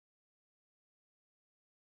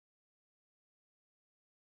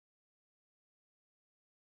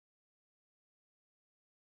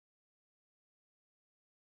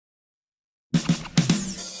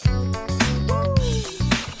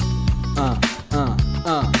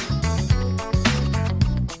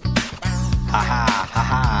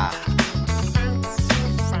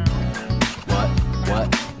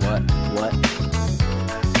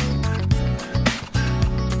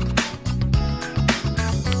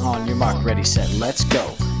On your mark, ready, set, let's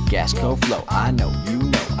go. Gas go flow, I know, you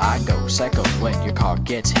know, I go psycho when your car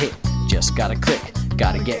gets hit. Just gotta click,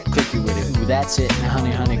 gotta get clicky with it. Ooh, that's it, now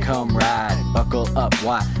honey, honey, come ride. Buckle up,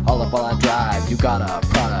 why? All up while I drive. You got a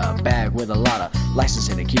Prada bag with a lot of license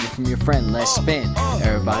in it. Keep it from your friend, let's spin.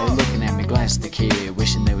 Everybody looking at me, glance at the kid,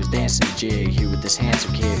 wishing they was dancing jig here with this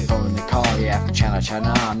handsome kid. Phone in the car, yeah, after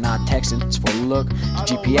China, I'm not texting, it's for the look,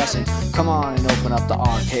 it's GPSing. Come on and open up the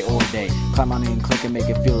R-cay all day. Climb on in, click and make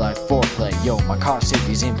it feel like foreplay. Yo, my car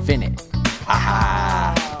safety's infinite.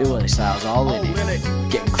 Aha! It really styles all in it.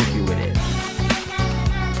 Getting clicky with it.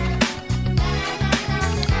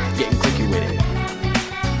 Getting clicky with it.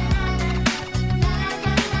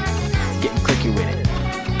 Getting clicky with it.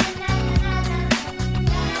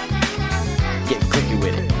 Getting clicky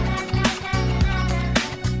with it.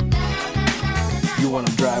 You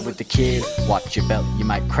wanna drive with the kid? Watch your belt, you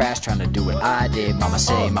might crash trying to do what I did. Mama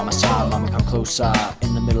say, mama saw, mama come closer.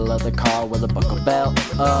 In the middle of the car with a buckle belt.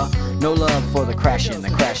 No love for the crashing,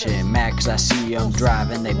 mad cause I see them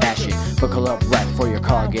driving, they bashing. Buckle up right before your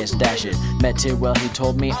car gets dashing. Met Tidwell, he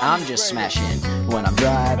told me I'm just smashing. When I'm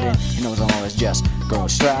driving, he knows I'm always just going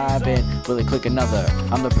striving. Will he click another?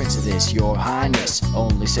 I'm the prince of this, your highness.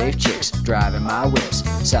 Only safe chicks, driving my whips.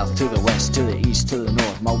 South to the west, to the east, to the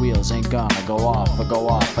north. My wheels ain't gonna go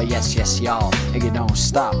off, but yes, yes, y'all. And you don't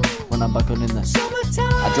stop when I'm buckled in the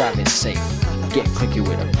summertime. I drive it safe, get clicky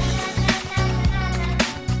with it.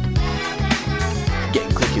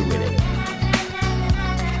 Getting clicky with it.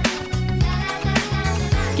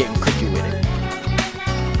 Getting clicky with it.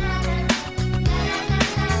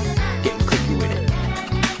 Getting clicky with it.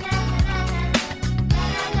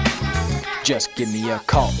 Just give me a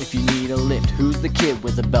call if you need a lift. Who's the kid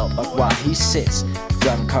with the belt up while he sits?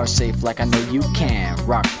 Driving cars safe like I know you can.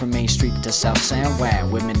 Rock from Main Street to South San Juan.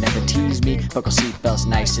 Women never tease me. Buckle seat belts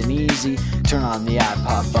nice and easy. Turn on the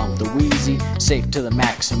iPod, bump the Wheezy. Safe to the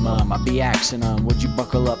maximum, I be axing them. Would you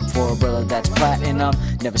buckle up for a brother that's platinum?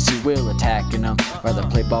 Never see Will attacking them. Rather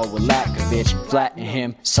play ball with lack, a bitch flatten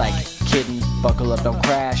him. Psych, kidding. Buckle up, don't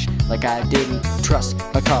crash like I didn't. Trust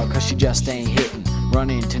my car cause she just ain't hitting. Run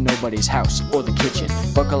into nobody's house or the kitchen.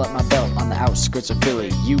 Buckle up my belt on the outskirts of Philly.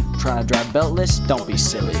 You trying to drive beltless? Don't be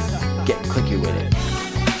silly. Getting clicky with it.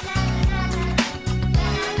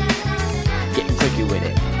 Getting clicky with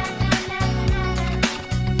it.